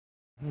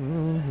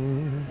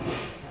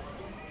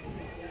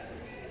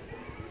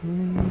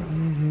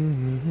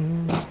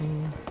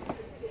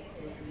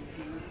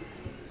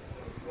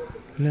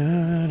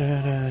La,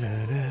 da, da,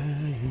 da, da.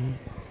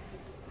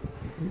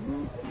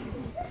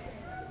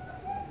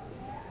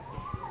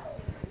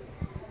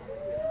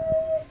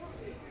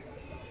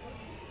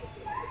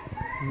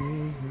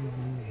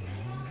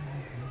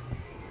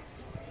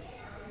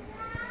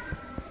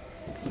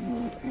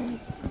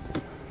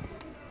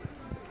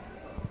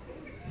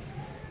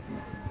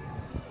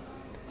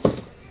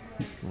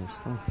 Nice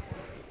stuff.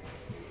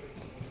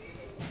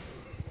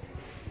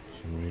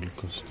 Some really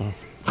good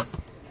stuff.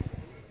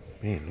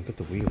 Man, look at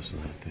the wheels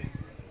on that thing.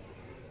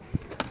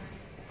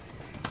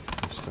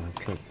 Star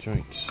Trek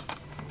joints.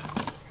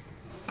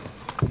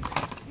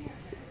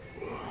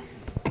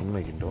 I'm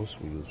making those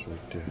wheels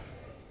right there.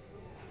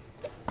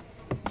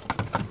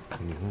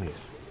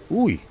 Nice.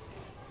 Ooh.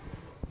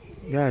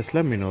 Guys,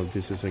 let me know if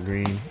this is a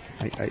green.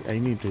 I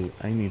need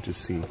to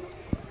see.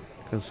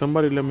 Can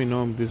somebody let me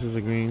know if this is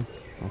a green?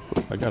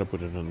 I gotta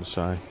put it on the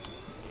side.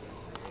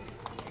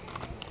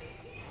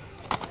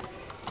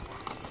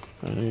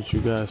 I need you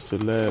guys to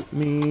let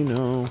me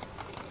know.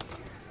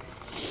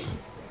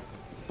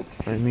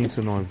 I need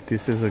to know if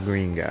this is a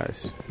green,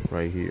 guys,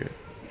 right here.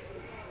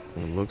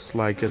 It looks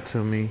like it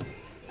to me.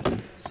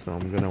 So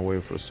I'm gonna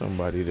wait for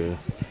somebody to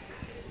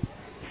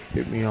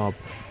hit me up.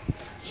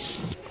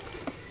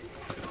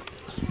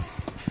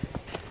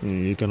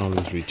 You can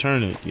always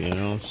return it, you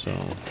know, so.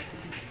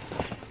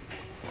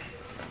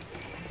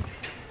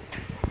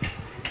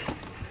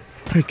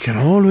 I can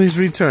always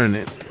return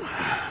it.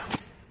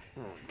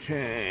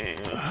 Okay.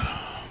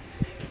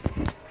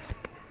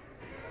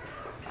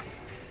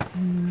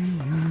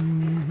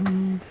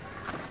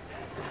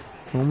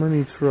 So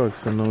many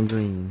trucks and no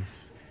greens.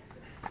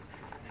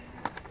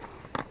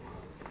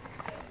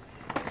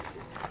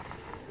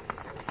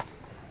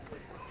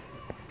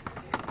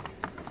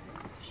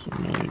 So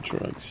many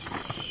trucks.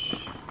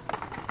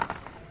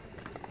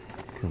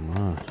 Come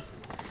on.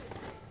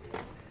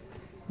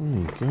 There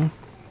you go.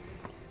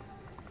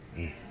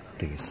 Yeah, I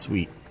think it's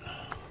sweet.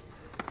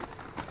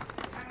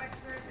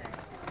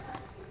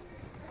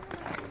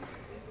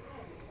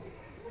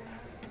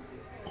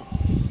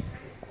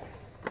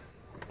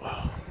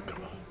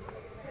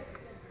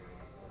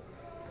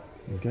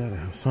 You gotta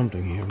have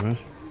something here, man.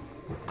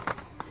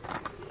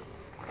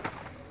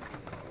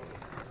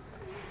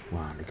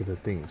 Wow, look at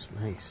that thing. It's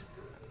nice.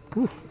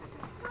 Whew.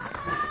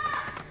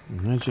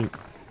 Imagine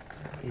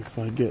if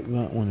I get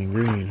that one in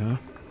green, huh?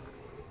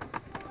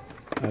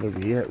 That'll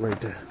be it right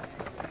there.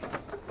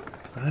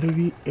 That'll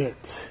be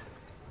it.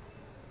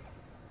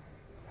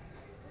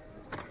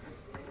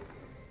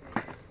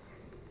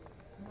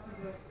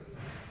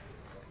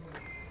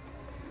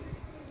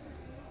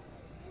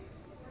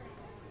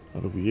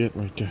 That'll be it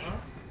right there.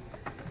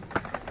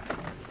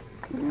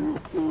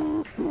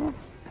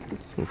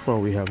 So far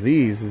we have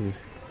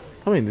these.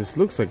 I mean, this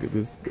looks like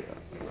this.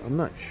 I'm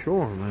not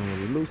sure,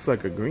 man. It looks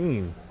like a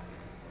green.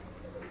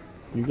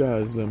 You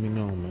guys let me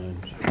know, man.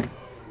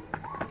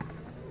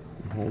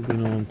 I'm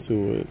holding on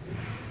to it.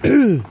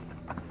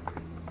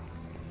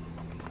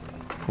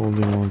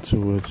 Holding on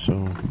to it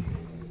so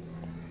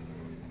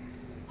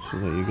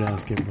that you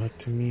guys get back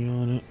to me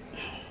on it.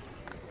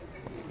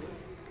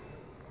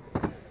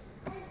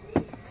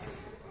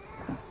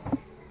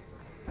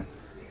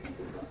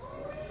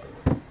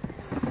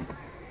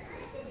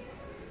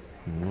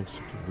 It looks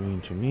like a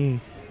green to me.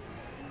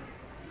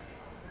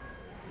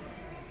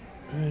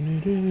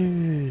 And it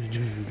is.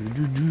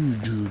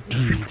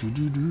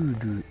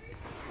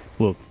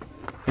 Look,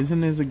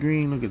 isn't this a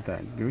green? Look at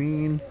that.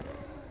 Green.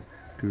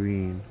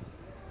 Green.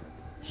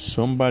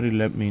 Somebody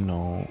let me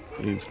know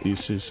if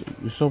this is,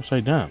 it's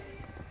upside down.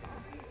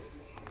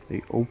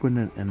 They open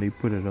it and they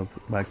put it up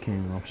back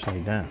in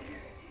upside down.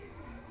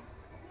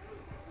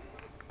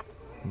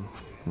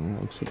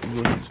 It looks like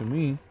good to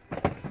me.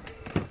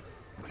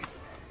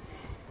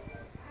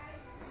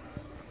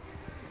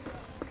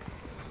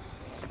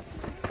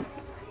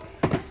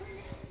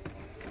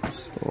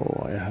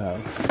 So I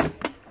have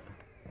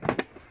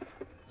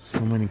so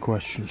many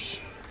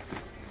questions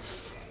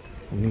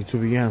that need to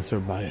be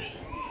answered by it.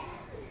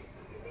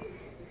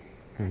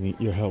 I need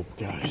your help,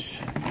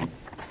 guys.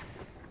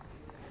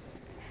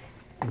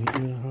 I need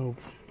your help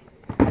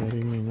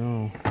letting me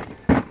know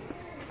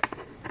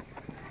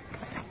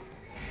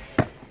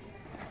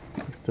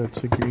if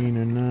that's a green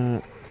or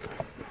not.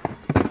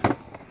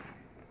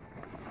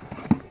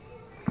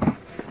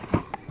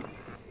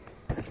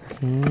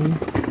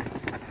 Okay.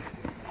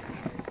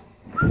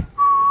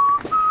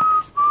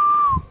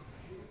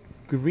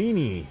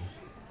 Greenie.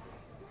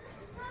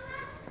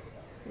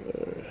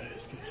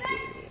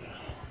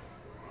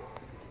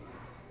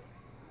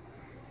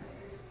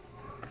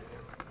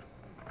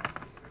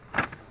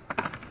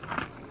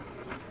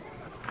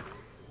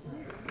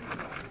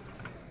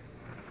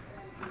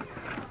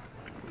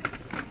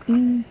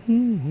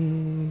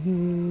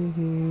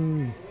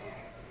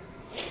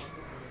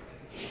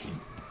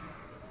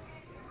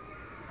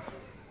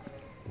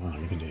 Wow,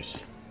 look at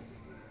this.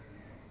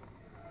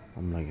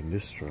 I'm liking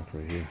this truck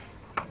right here.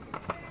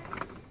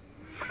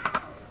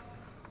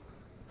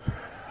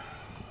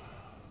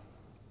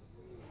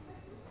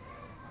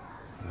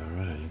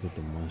 Alright, look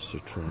with the monster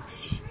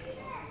trucks.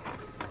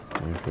 I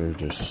heard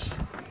there's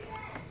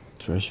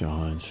treasure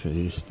hunts for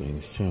these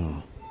things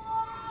too.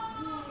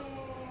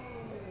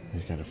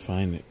 Just gotta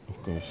find it,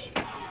 of course.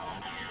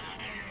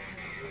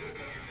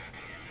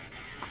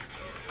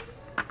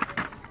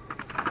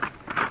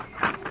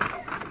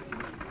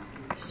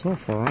 So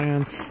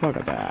Ryan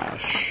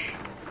Sagadash.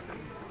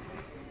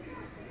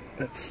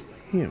 That's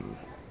him.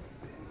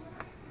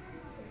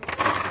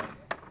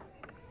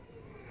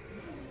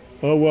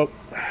 Oh well.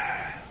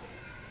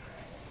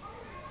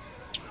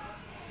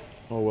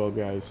 Oh well,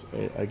 guys.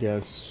 I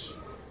guess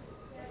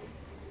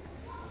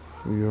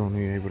we're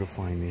only able to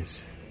find this.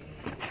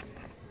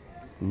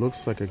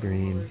 Looks like a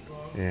green.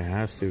 It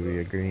has to be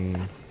a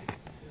green.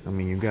 I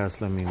mean, you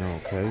guys let me know,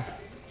 okay?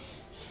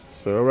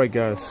 So, alright,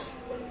 guys.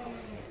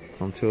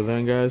 Until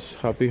then, guys,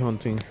 happy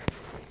hunting.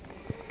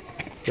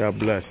 God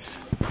bless.